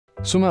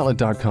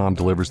SwimOutlet.com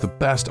delivers the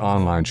best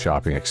online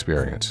shopping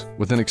experience.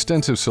 With an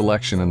extensive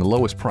selection and the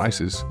lowest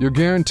prices, you're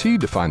guaranteed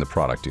to find the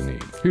product you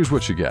need. Here's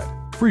what you get.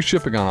 Free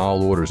shipping on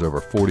all orders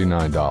over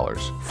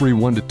 $49. Free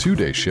 1 to 2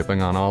 day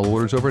shipping on all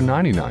orders over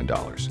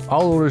 $99.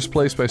 All orders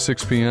placed by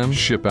 6 p.m.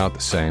 ship out the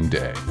same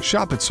day.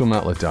 Shop at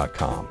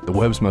SwimOutlet.com, the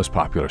web's most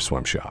popular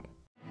swim shop.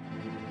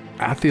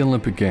 At the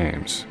Olympic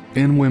Games,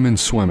 in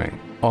women's swimming,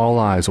 all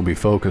eyes will be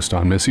focused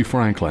on Missy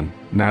Franklin,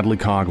 Natalie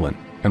Coughlin,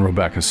 and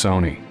Rebecca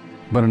Soni.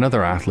 But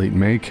another athlete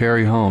may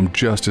carry home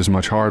just as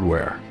much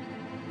hardware.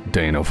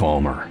 Dana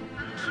Vollmer.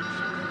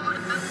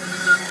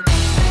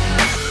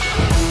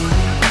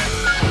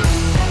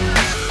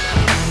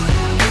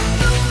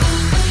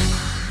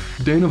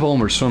 Dana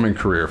Vollmer's swimming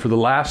career for the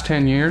last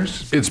 10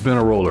 years, it's been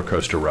a roller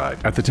coaster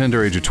ride. At the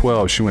tender age of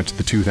 12, she went to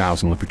the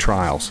 2000 Olympic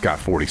trials, got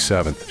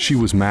 47th. She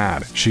was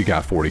mad, she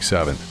got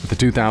 47th. At the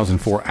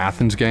 2004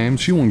 Athens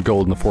Games, she won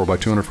gold in the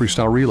 4x200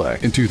 freestyle relay.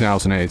 In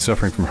 2008,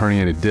 suffering from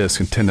herniated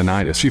disc and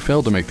tendonitis, she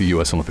failed to make the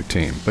U.S. Olympic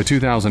team. By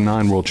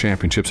 2009 World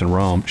Championships in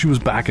Rome, she was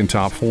back in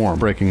top form,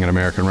 breaking an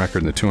American record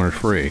in the 200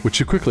 free, which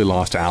she quickly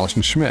lost to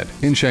Alison Schmidt.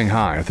 In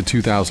Shanghai, at the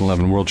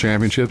 2011 World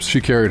Championships, she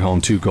carried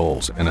home 2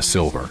 golds and a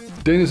silver.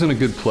 Dana's in a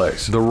good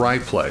place, the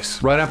right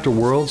place. Right after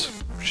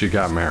Worlds, she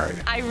got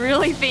married. I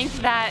really think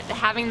that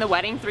having the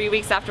wedding 3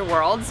 weeks after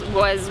Worlds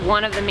was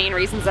one of the main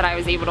reasons that I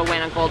was able to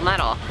win a gold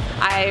medal.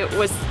 I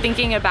was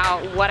thinking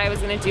about what I was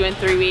going to do in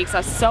 3 weeks. I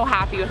was so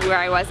happy with where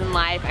I was in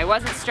life. I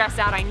wasn't stressed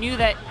out. I knew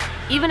that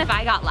even if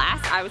I got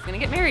last, I was going to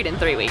get married in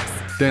 3 weeks.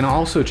 Dana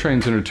also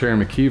trains under Terry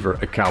McKeever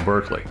at Cal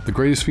Berkeley, the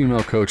greatest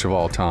female coach of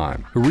all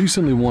time, who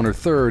recently won her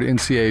 3rd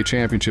NCAA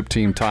championship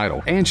team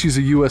title, and she's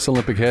a U.S.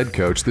 Olympic head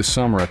coach this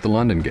summer at the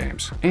London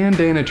Games. And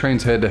Dana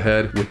trains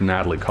head-to-head with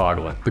Natalie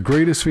Coughlin, the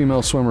greatest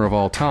female swimmer of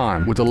all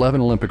time, with 11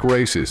 Olympic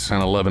races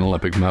and 11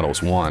 Olympic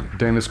medals won.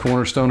 Dana's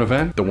cornerstone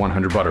event, the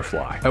 100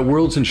 butterfly. At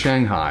Worlds in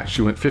Shanghai,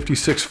 she went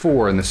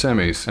 56.4 in the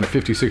semis and a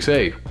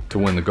 56.8 to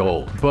win the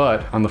gold.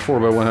 But on the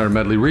 4x100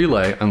 medley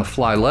relay on the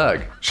fly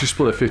leg, she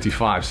split at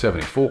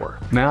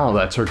 55.74. Now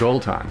that's her goal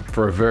time,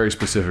 for a very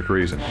specific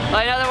reason. Well,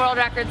 I know the world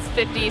record's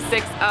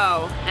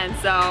 56.0, and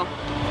so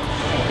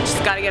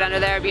just got to get under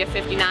there, be a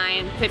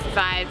 59,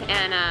 55,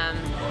 and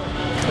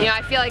you know,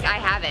 I feel like I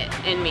have it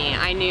in me.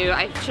 I knew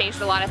I've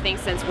changed a lot of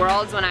things since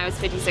Worlds when I was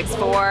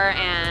 56.4,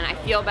 and I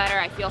feel better,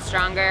 I feel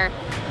stronger.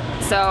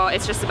 So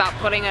it's just about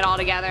putting it all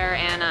together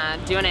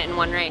and doing it in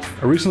one race.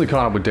 I recently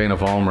caught up with Dana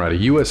Vollmer at a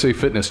USA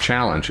Fitness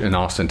Challenge in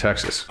Austin,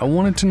 Texas. I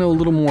wanted to know a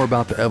little more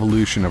about the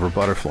evolution of her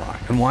butterfly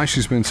and why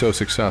she's been so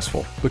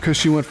successful, because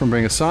she went from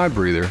being a side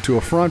breather to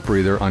a front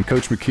breather on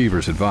Coach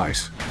McKeever's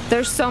advice.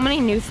 There's so many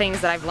new things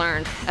that I've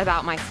learned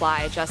about my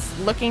fly, just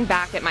looking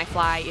back at my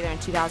fly either in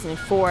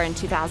 2004 and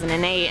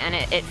 2008, and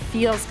it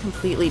feels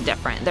completely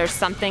different. There's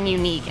something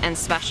unique and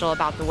special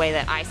about the way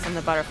that I swim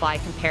the butterfly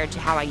compared to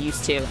how I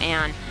used to,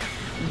 and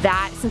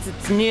that, since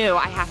it's new,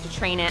 I have to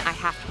train it, I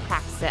have to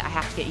practice it, I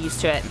have to get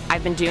used to it.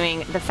 I've been doing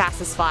the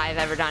fastest fly I've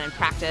ever done in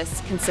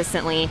practice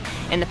consistently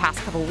in the past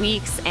couple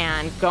weeks,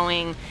 and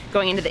going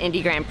into the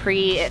Indy Grand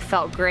Prix, it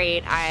felt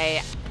great.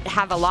 I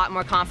have a lot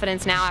more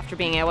confidence now after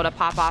being able to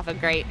pop off a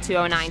great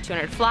 209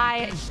 200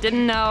 fly.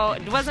 Didn't know,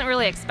 wasn't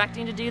really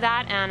expecting to do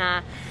that,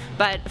 and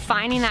but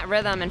finding that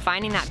rhythm and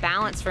finding that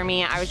balance for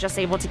me, I was just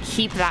able to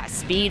keep that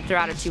speed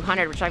throughout a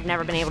 200, which I've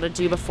never been able to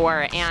do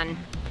before. And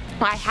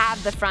I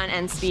have the front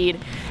end speed,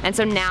 and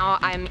so now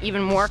I'm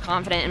even more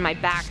confident in my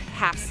back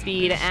half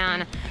speed,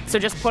 and so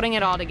just putting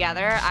it all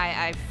together,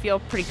 I feel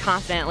pretty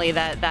confidently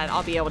that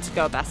I'll be able to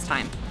go best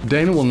time.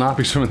 Dana will not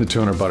be swimming the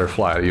 200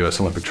 butterfly at U.S.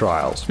 Olympic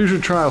trials. Here's her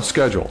trial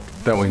schedule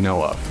that we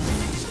know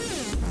of.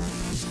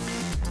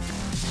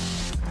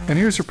 And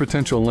here's her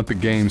potential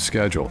Olympic Games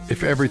schedule,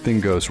 if everything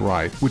goes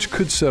right, which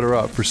could set her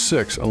up for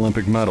 6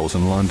 Olympic medals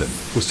in London.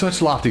 With such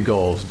lofty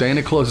goals,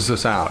 Dana closes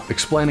us out,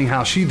 explaining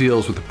how she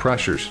deals with the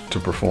pressures to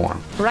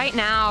perform. Right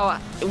now,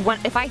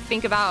 if I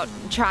think about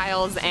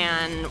trials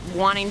and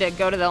wanting to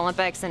go to the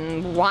Olympics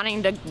and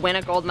wanting to win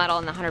a gold medal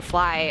in the 100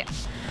 fly,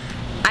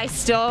 I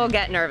still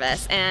get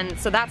nervous, and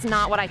so that's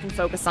not what I can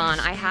focus on.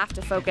 I have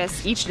to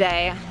focus each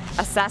day,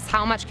 assess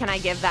how much can I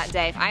give that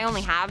day. If I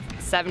only have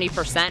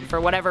 70%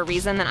 for whatever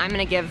reason, then I'm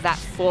gonna give that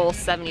full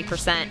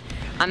 70%.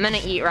 I'm gonna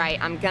eat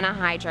right, I'm gonna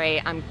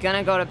hydrate, I'm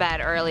gonna go to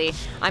bed early,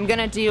 I'm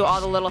gonna do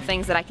all the little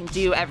things that I can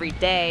do every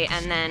day,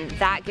 and then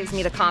that gives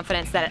me the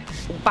confidence that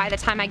by the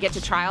time I get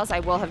to trials,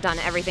 I will have done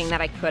everything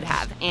that I could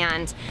have.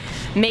 And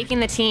making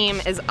the team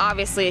is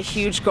obviously a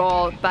huge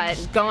goal,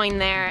 but going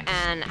there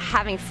and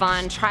having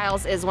fun,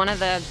 trials is one of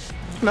the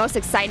most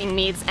exciting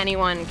meets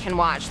anyone can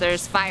watch.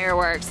 There's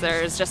fireworks,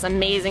 there's just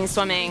amazing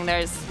swimming,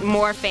 there's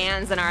more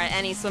fans than are at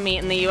any swim meet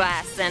in the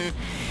US, and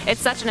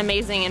it's such an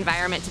amazing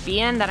environment to be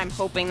in that I'm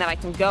hoping that I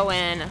can go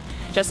in,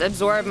 just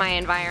absorb my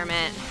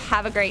environment,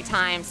 have a great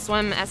time,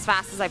 swim as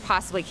fast as I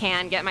possibly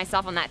can, get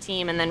myself on that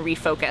team, and then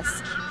refocus.